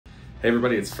Hey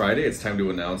everybody, it's Friday. It's time to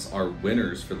announce our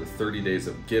winners for the 30 Days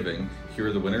of Giving. Here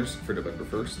are the winners for November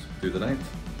 1st through the 9th.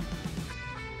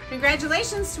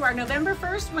 Congratulations to our November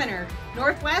 1st winner,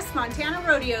 Northwest Montana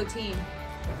Rodeo Team.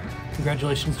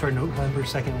 Congratulations to our November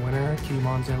 2nd winner,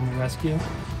 KittyMOM's Animal Rescue.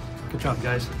 Good job,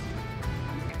 guys.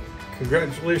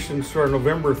 Congratulations to our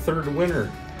November 3rd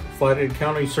winner, Flathead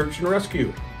County Search and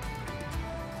Rescue.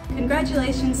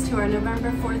 Congratulations to our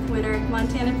November 4th winner,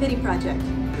 Montana Pittie Project.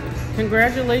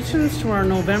 Congratulations to our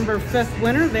November 5th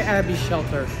winner, the Abbie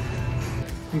Shelter.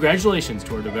 Congratulations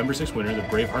to our November 6th winner, the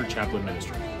Braveheart Chaplain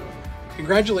Ministry.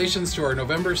 Congratulations to our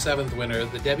November 7th winner,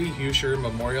 the Debbie Heuscher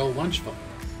Memorial Lunch Fund.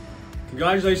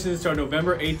 Congratulations to our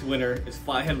November 8th winner is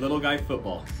Flathead Little Guy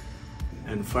Football.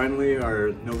 And finally, our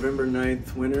November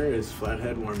 9th winner is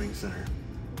Flathead Warming Center.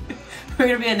 We're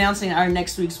going to be announcing our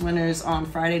next week's winners on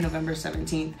Friday, November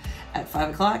 17th at 5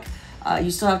 o'clock.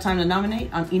 You still have time to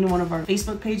nominate on either one of our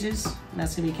Facebook pages. And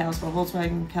that's going to be Kalispell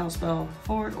Volkswagen, Kalispell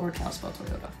Ford, or Kalispell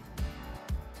Toyota.